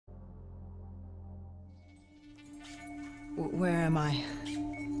Where am I?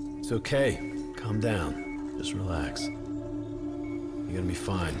 It's okay. Calm down. Just relax. You're gonna be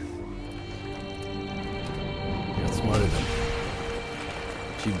fine. You got smarter than me.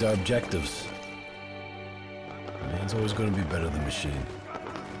 Achieved our objectives. Man's always gonna be better than machine.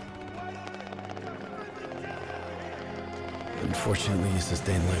 Unfortunately, you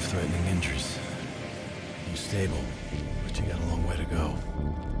sustained life-threatening injuries. You're stable, but you got a long way to go.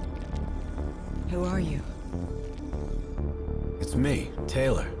 Who are you? It's me,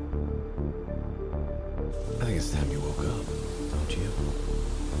 Taylor. I think it's time you woke up, don't you?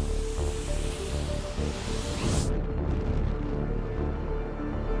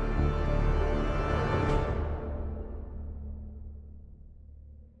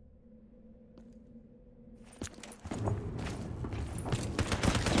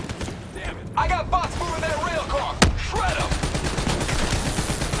 Damn it! I got bots moving that rail car! Shred 'em!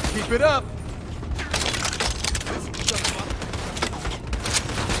 Keep it up!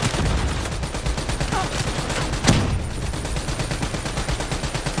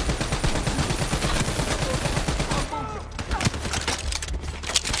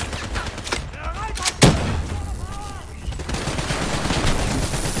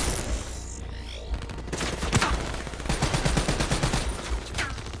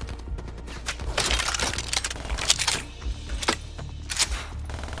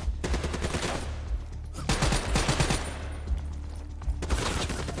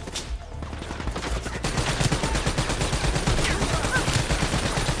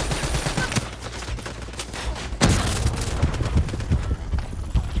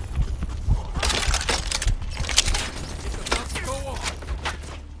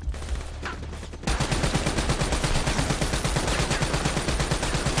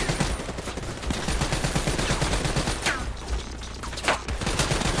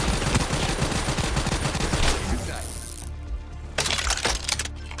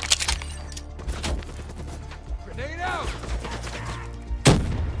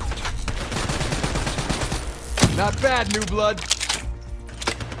 Not bad, new blood.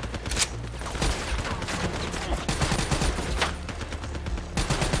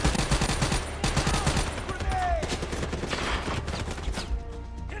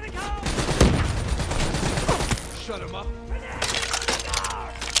 Shut him up.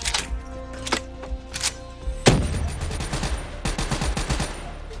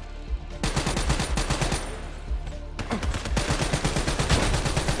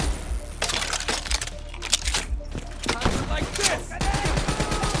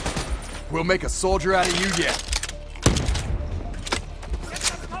 We'll make a soldier out of you yet.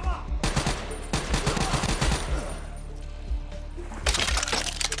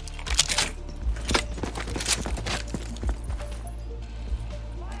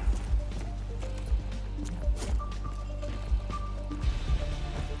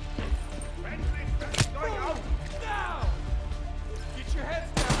 Get your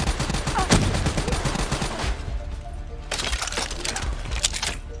heads down.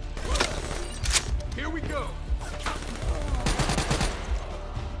 Here we go.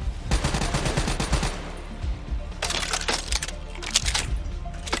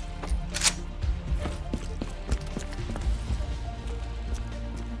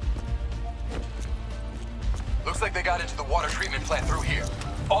 Looks like they got into the water treatment plant through here.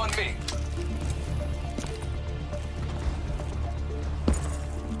 On me.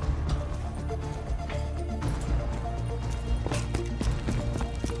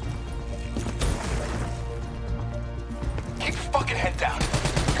 Keep your fucking head down.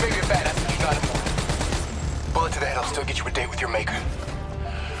 You may be a badass, but you're not immortal. Bullet to the head will still get you a date with your maker. All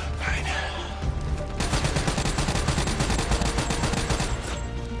right.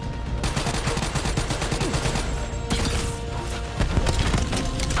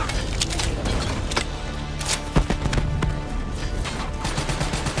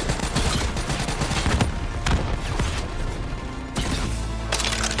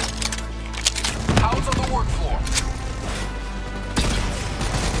 How's on the work floor?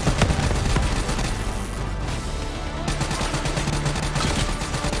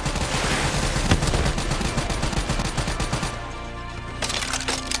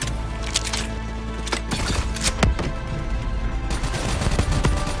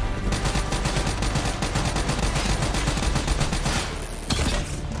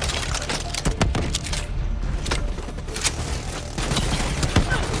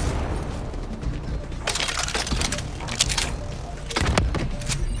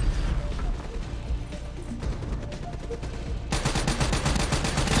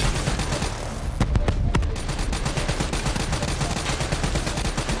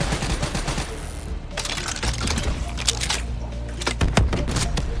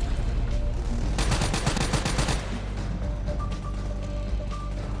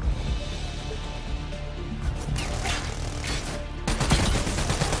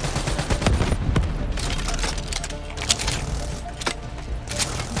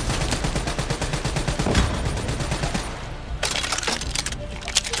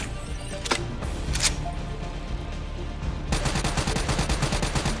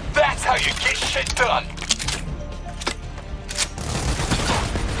 how you get shit done.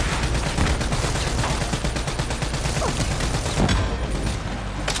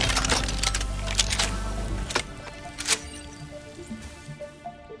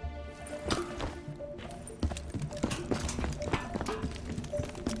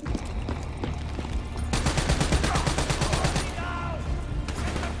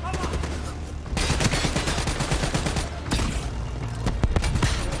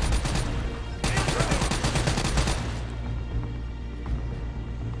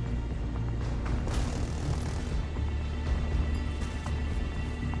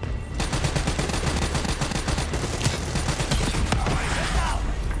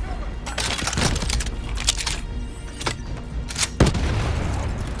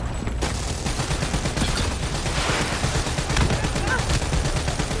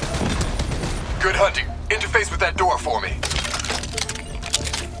 Good hunting. Interface with that door for me.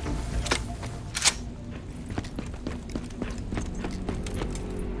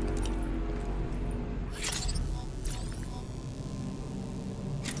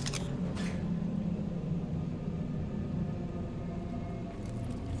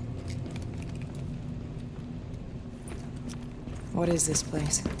 What is this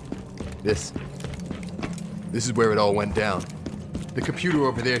place? This is where it all went down. The computer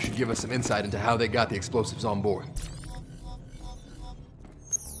over there should give us some insight into how they got the explosives on board.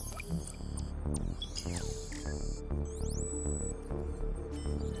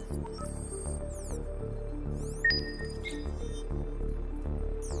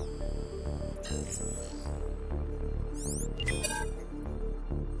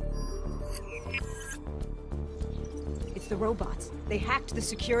 It's the robots. They hacked the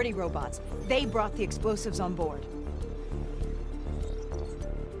security robots. They brought the explosives on board.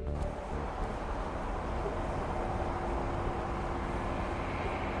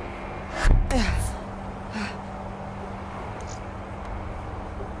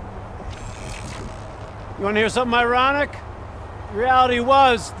 You want to hear something ironic? The reality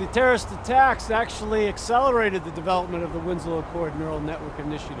was, the terrorist attacks actually accelerated the development of the Winslow Accord Neural Network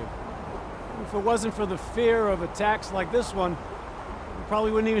Initiative. If it wasn't for the fear of attacks like this one, we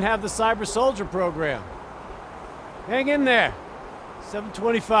probably wouldn't even have the supersoldier program. Hang in there.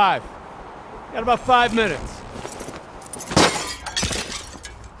 7:25. Got about 5 minutes.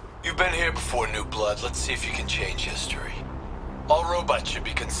 You've been here before, New Blood. Let's see if you can change history. All robots should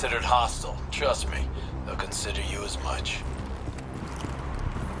be considered hostile. Trust me, they'll consider you as much.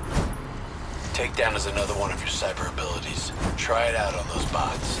 Takedown is another one of your cyber abilities. Try it out on those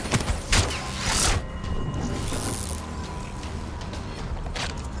bots.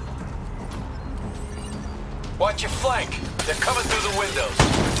 Watch your flank. They're coming through the windows.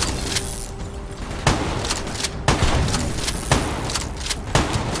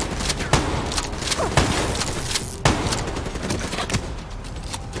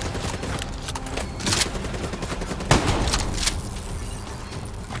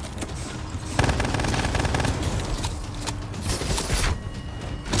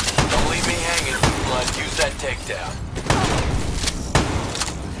 Use that takedown.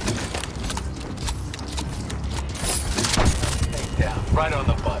 Takedown, right on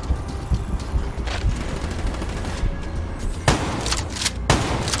the butt.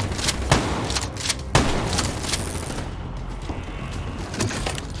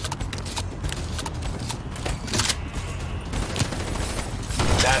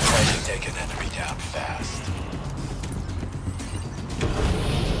 That's how you take an enemy down fast.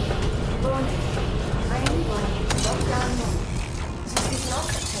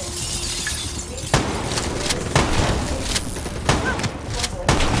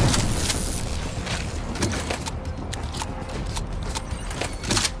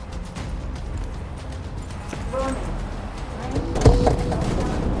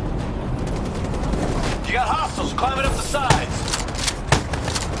 You got hostiles climbing up the sides.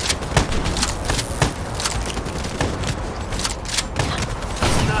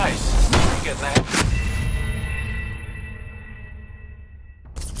 Nice. You getting that?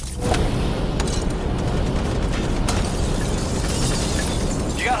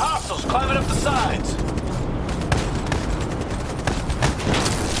 You got hostiles climbing up the sides.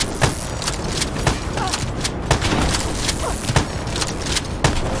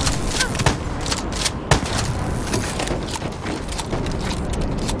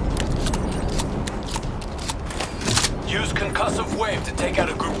 Use concussive wave to take out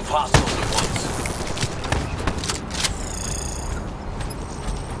a group of hostiles at once.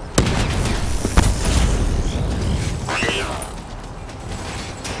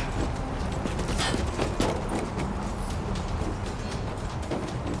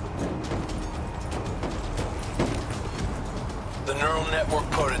 The neural network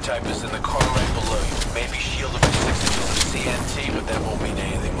prototype is in the car right below you. Maybe shielded by 6 inches of CNT, but that won't mean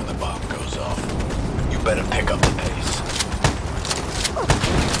anything when the bomb goes off. You better pick up the pace.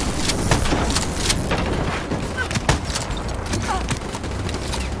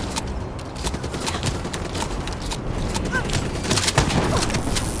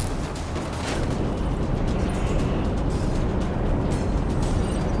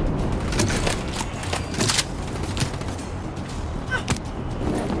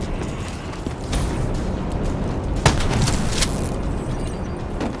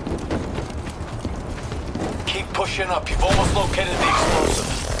 Pushing up. You've almost located the explosive.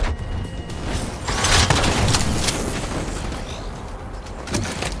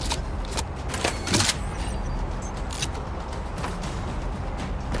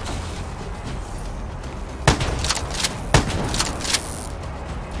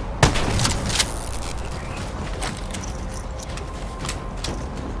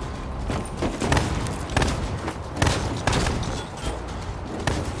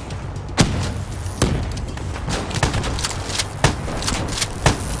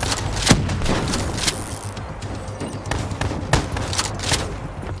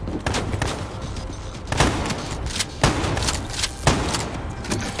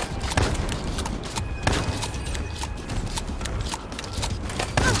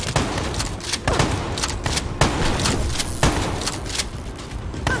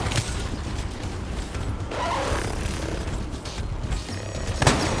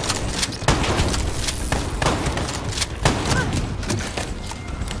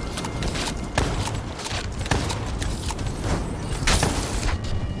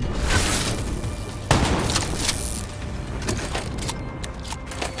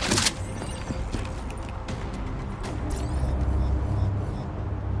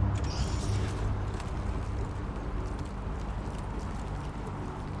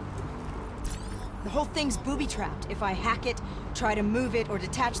 The whole thing's booby-trapped. If I hack it, try to move it, or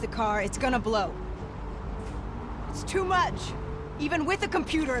detach the car, it's gonna blow. It's too much. Even with a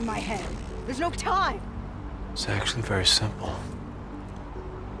computer in my head. There's no time. It's actually very simple.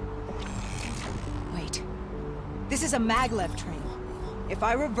 Wait. This is a maglev train. If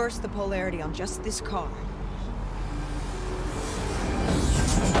I reverse the polarity on just this car...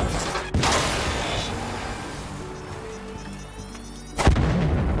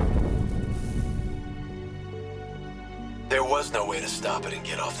 There was no way to stop it and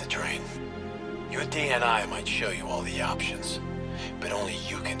get off the train. Your DNI might show you all the options, but only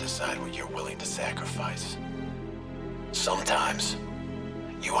you can decide what you're willing to sacrifice. Sometimes,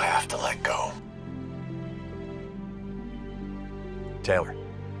 you have to let go. Taylor,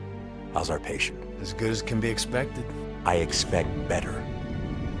 how's our patient? As good as can be expected. I expect better.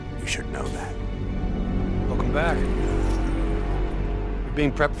 You should know that. Welcome back. You're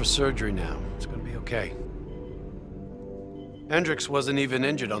being prepped for surgery now. It's gonna be okay. Hendricks wasn't even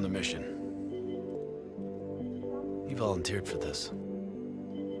injured on the mission. He volunteered for this.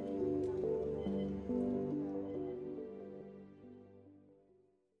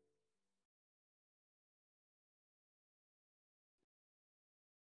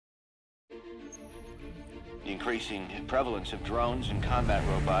 The increasing prevalence of drones and combat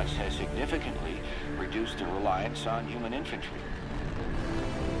robots has significantly reduced the reliance on human infantry.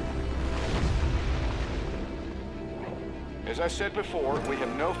 As I said before, we have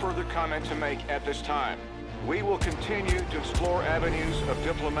no further comment to make at this time. We will continue to explore avenues of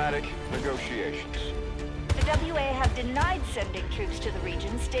diplomatic negotiations. The WA have denied sending troops to the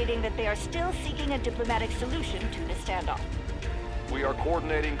region, stating that they are still seeking a diplomatic solution to the standoff. We are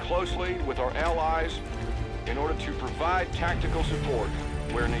coordinating closely with our allies in order to provide tactical support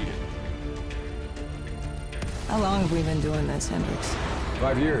where needed. How long have we been doing this, Hendricks?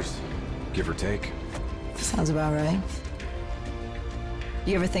 5 years, give or take. Sounds about right.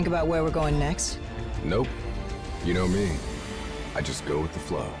 You ever think about where we're going next? Nope. You know me. I just go with the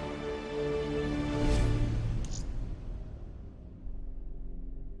flow.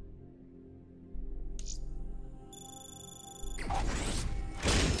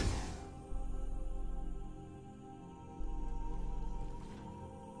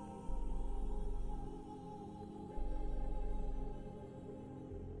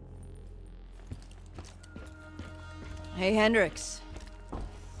 Hey, Hendricks.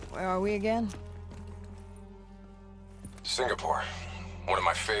 Where are we again? Singapore. One of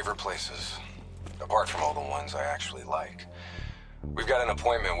my favorite places. Apart from all the ones I actually like. We've got an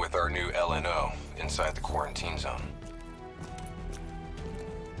appointment with our new LNO inside the quarantine zone.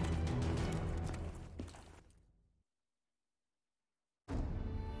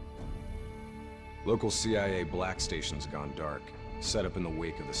 Local CIA black station's gone dark. set up in the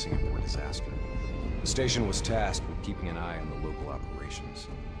wake of the Singapore disaster. The station was tasked with keeping an eye on the local operations.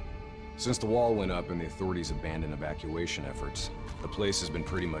 Since the wall went up and the authorities abandoned evacuation efforts, the place has been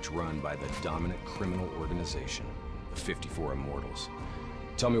pretty much run by the dominant criminal organization, the 54 Immortals.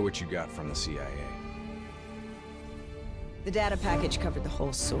 Tell me what you got from the CIA. The data package covered the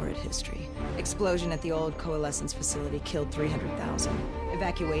whole sordid history. Explosion at the old Coalescence facility killed 300,000.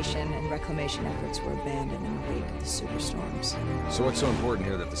 Evacuation and reclamation efforts were abandoned in the wake of the superstorms. So what's so important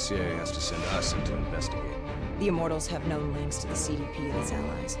here that the CIA has to send us in to investigate? The Immortals have known links to the CDP and its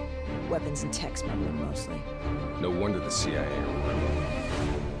allies. Weapons and tech smuggling mostly. No wonder the CIA are working.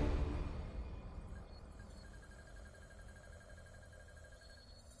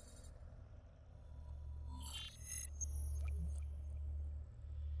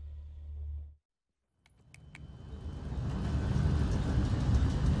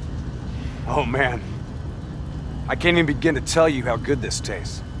 Oh man, I can't even begin to tell you how good this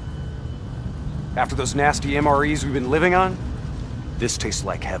tastes. After those nasty MREs we've been living on, this tastes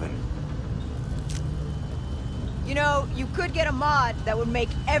like heaven. You know, you could get a mod that would make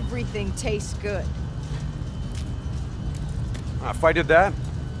everything taste good. If I did that,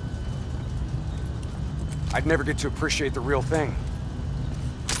 I'd never get to appreciate the real thing.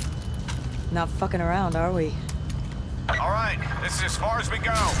 Not fucking around, are we? All right, this is as far as we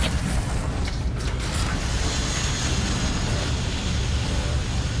go.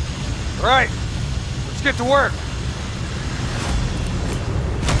 All right, let's get to work.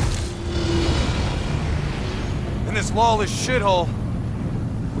 In this lawless shithole,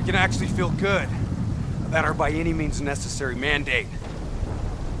 we can actually feel good about our by any means necessary mandate.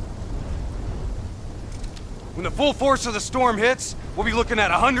 When the full force of the storm hits, we'll be looking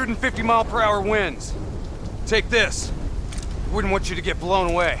at 150-mile-per-hour winds. Take this. Wouldn't want you to get blown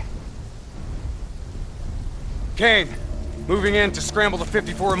away. Kane, moving in to scramble the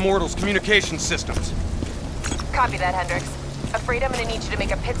 54 Immortals' communication systems. Copy that, Hendricks. Afraid I'm gonna need you to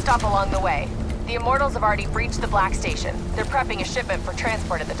make a pit stop along the way. The Immortals have already breached the Black Station. They're prepping a shipment for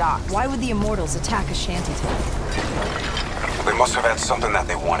transport at the docks. Why would the Immortals attack a shantytown? They must have had something that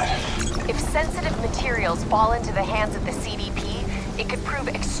they wanted. If sensitive materials fall into the hands of the CDP, it could prove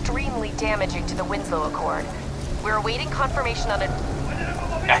extremely damaging to the Winslow Accord. We're awaiting confirmation on it.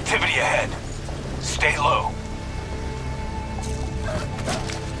 Activity ahead. Stay low.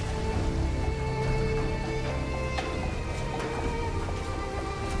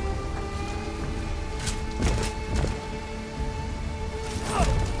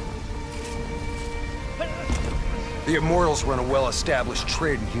 The Immortals run a well-established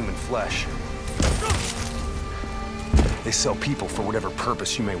trade in human flesh. They sell people for whatever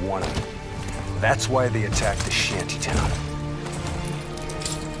purpose you may want them. That's why they attacked the shantytown.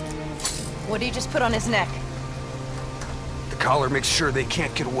 What do you just put on his neck? The collar makes sure they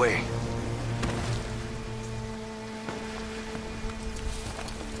can't get away.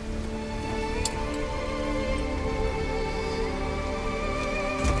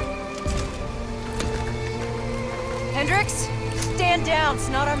 Hendricks, stand down. It's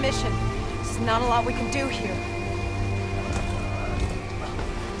not our mission. There's not a lot we can do here.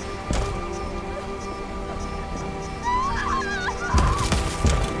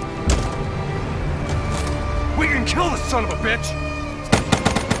 We can kill this son of a bitch!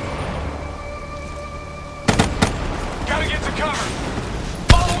 Gotta get to cover.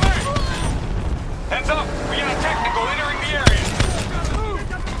 Follow me! Heads up, we got a technical entering the area.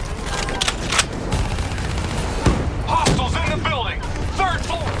 Hostiles in the building! 3rd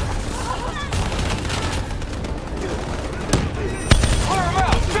floor! Clear them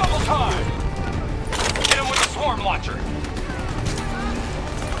out! Double time! Hit them with the swarm launcher!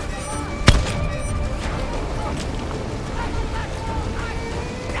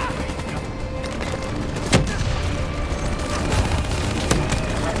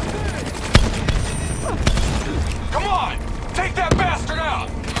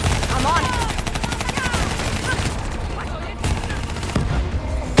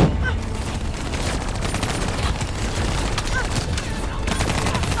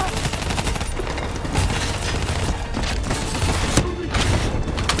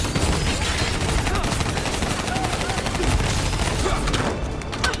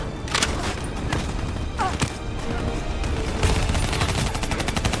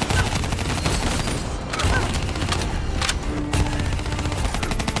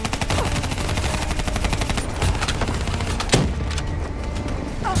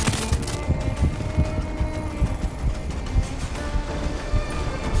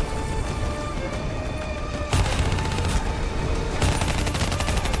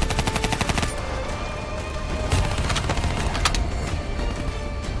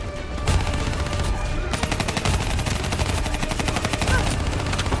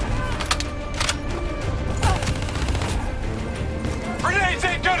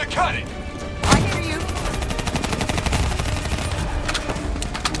 cut it! I hear you.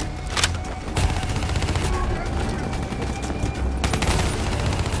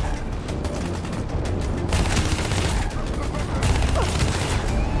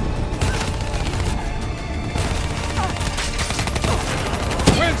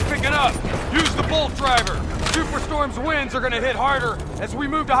 Wind's picking up! Use the bolt driver! Superstorm's winds are gonna hit harder as we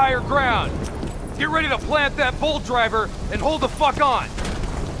move to higher ground. Get ready to plant that bolt driver and hold the fuck on!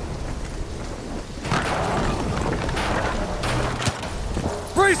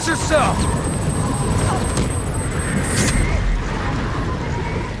 Brace yourself!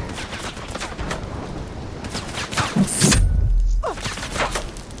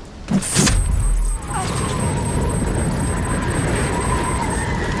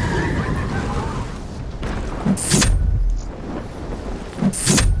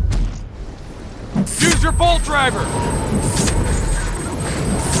 Use your bolt driver!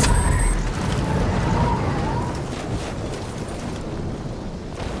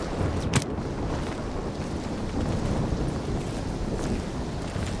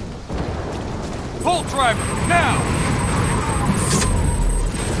 Bolt driver, now!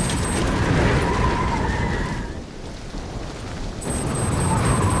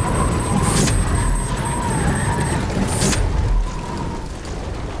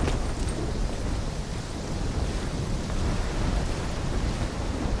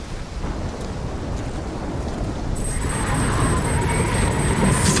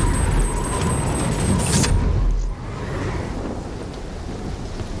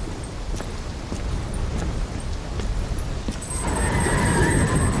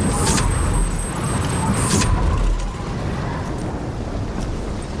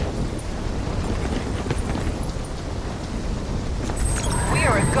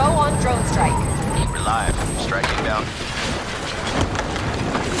 Go on drone strike. We're live. Striking down.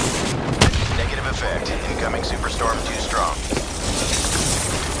 Negative effect. Incoming superstorm too strong.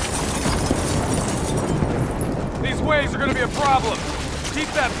 These waves are gonna be a problem.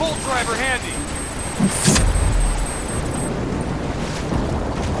 Keep that bolt driver handy.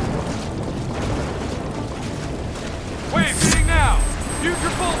 Waves hitting now. Use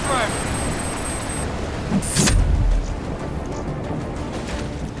your bolt driver.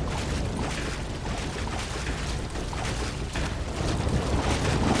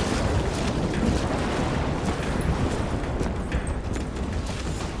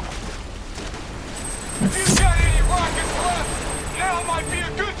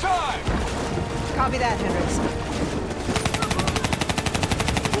 Copy that, Hendricks.